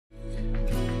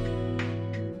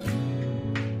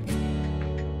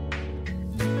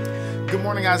Good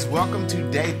morning, guys. Welcome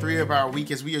to day 3 of our week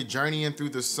as we are journeying through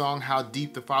the song, How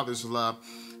Deep the Father's Love.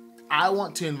 I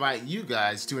want to invite you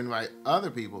guys to invite other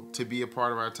people to be a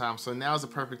part of our time. So now is the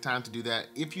perfect time to do that.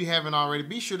 If you haven't already,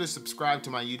 be sure to subscribe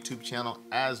to my YouTube channel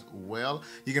as well.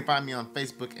 You can find me on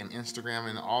Facebook and Instagram,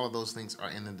 and all of those links are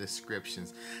in the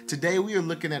descriptions. Today we are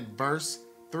looking at verse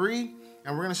 3,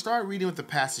 and we're going to start reading with the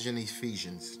passage in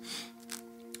Ephesians.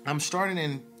 I'm starting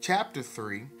in chapter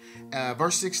 3,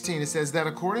 verse 16. It says that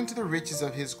according to the riches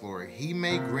of his glory, he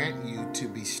may grant you to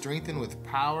be strengthened with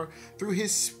power through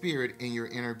his Spirit in your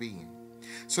inner being,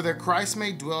 so that Christ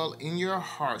may dwell in your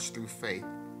hearts through faith,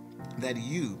 that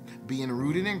you, being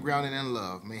rooted and grounded in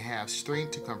love, may have strength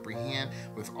to comprehend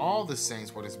with all the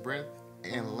saints what is breadth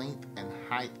and length and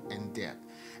height and depth,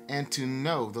 and to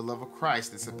know the love of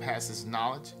Christ that surpasses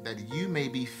knowledge, that you may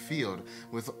be filled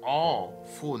with all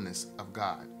fullness of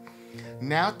God.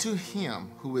 Now to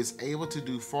him who is able to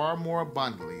do far more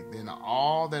abundantly than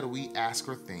all that we ask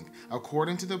or think,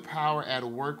 according to the power at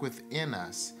work within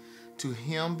us, to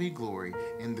him be glory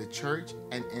in the church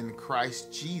and in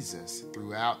Christ Jesus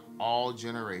throughout all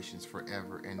generations,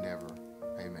 forever and ever.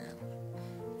 Amen.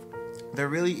 There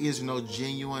really is no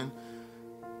genuine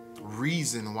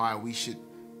reason why we should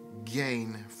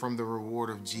gain from the reward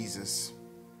of Jesus.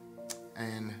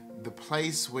 And the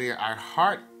place where our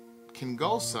heart can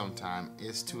go sometime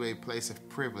is to a place of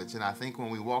privilege. And I think when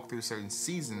we walk through certain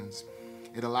seasons,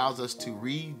 it allows us to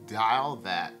redial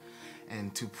that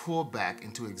and to pull back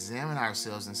and to examine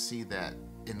ourselves and see that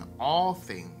in all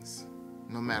things,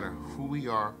 no matter who we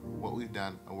are, what we've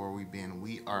done, or where we've been,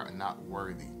 we are not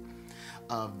worthy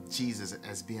of Jesus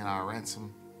as being our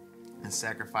ransom and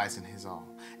sacrificing his all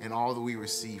and all that we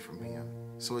receive from him.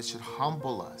 So it should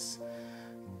humble us,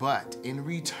 but in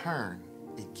return,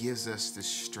 it gives us the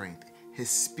strength. His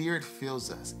Spirit fills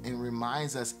us and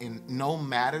reminds us, in no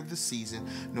matter the season,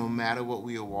 no matter what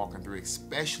we are walking through,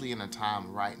 especially in a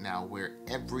time right now where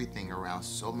everything around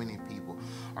so many people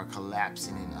are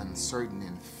collapsing and uncertain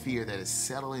and fear that is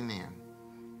settling in.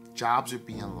 Jobs are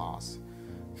being lost.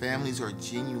 Families are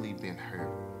genuinely being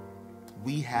hurt.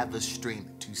 We have the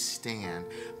strength to stand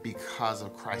because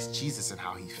of Christ Jesus and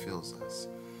how he fills us.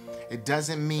 It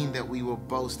doesn't mean that we will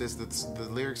boast, as the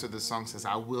lyrics of the song says,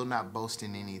 I will not boast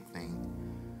in anything.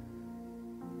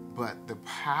 But the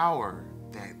power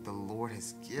that the Lord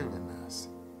has given us,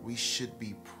 we should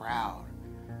be proud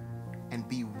and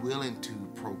be willing to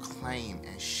proclaim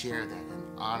and share that and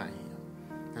honor him.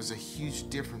 There's a huge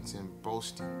difference in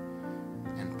boasting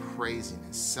and praising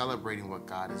and celebrating what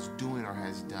God is doing or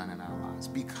has done in our lives.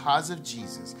 Because of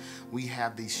Jesus, we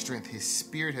have the strength. His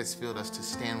Spirit has filled us to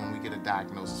stand when we get a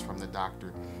diagnosis from the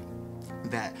doctor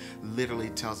that literally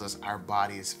tells us our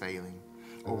body is failing,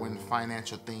 or when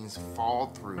financial things fall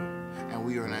through and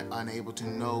we are unable to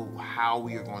know how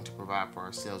we are going to provide for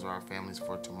ourselves or our families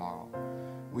for tomorrow.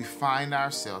 We find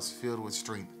ourselves filled with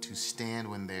strength to stand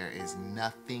when there is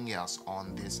nothing else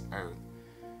on this earth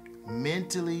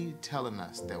mentally telling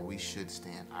us that we should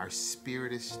stand. Our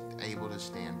spirit is able to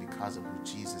stand because of who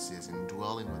Jesus is and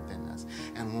dwelling within us.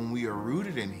 And when we are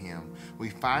rooted in him,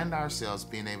 we find ourselves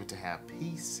being able to have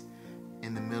peace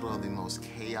in the middle of the most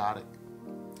chaotic,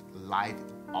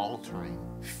 life-altering,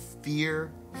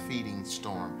 fear-feeding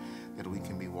storm that we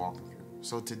can be walking through.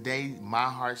 So today, my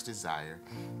heart's desire,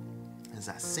 as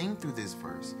I sing through this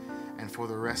verse and for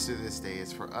the rest of this day,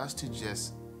 is for us to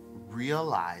just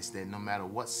realize that no matter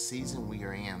what season we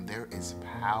are in, there is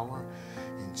power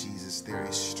in Jesus. There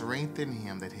is strength in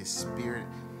him that his Spirit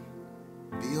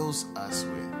fills us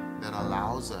with, that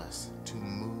allows us to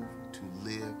move, to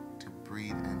live, to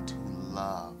breathe, and to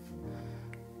love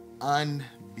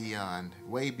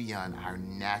way beyond our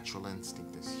natural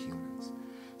instinct as humans.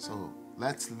 So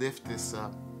let's lift this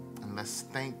up and let's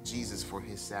thank Jesus for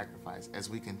his sacrifice as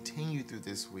we continue through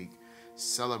this week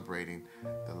celebrating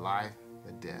the life,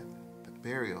 the death, the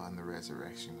burial, and the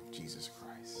resurrection of Jesus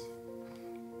Christ.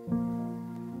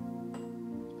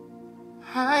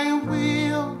 I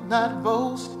will not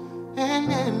boast in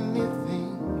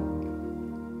anything,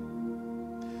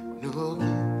 no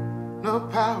gift, no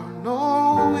power,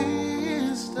 no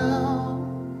wisdom,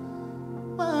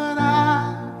 but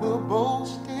I will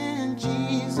boast in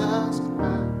Jesus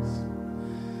Christ,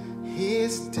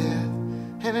 his death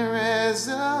and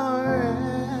resurrection.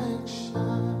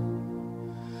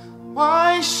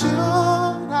 Why should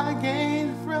I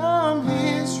gain from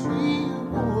his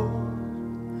reward?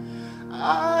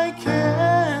 I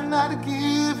cannot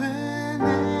give an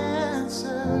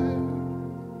answer,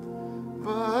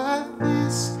 but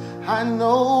this I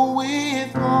know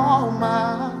with all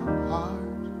my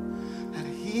heart, that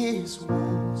his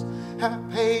wounds have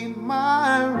paid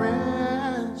my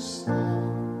ransom.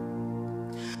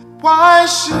 Why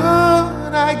should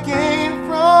I gain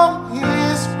from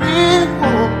his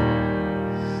reward?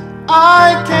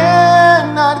 I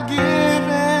cannot give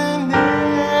an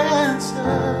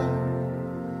answer,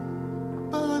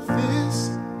 but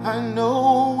this I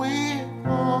know with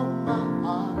all my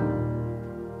heart.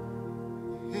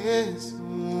 His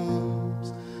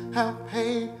wounds have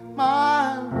paid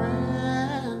my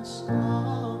ransom.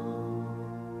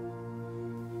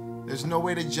 There's no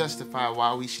way to justify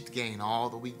why we should gain all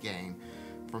that we gain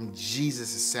from Jesus'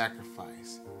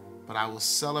 sacrifice, but I will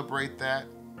celebrate that.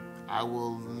 I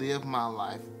will live my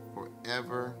life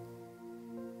forever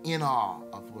in awe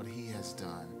of what he has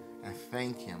done and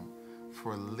thank him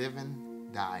for living,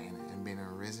 dying, and being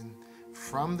risen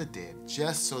from the dead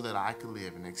just so that I could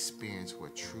live and experience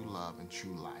what true love and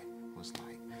true life was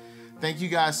like. Thank you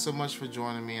guys so much for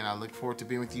joining me, and I look forward to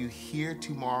being with you here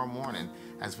tomorrow morning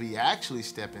as we actually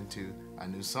step into a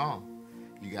new song.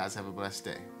 You guys have a blessed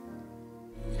day.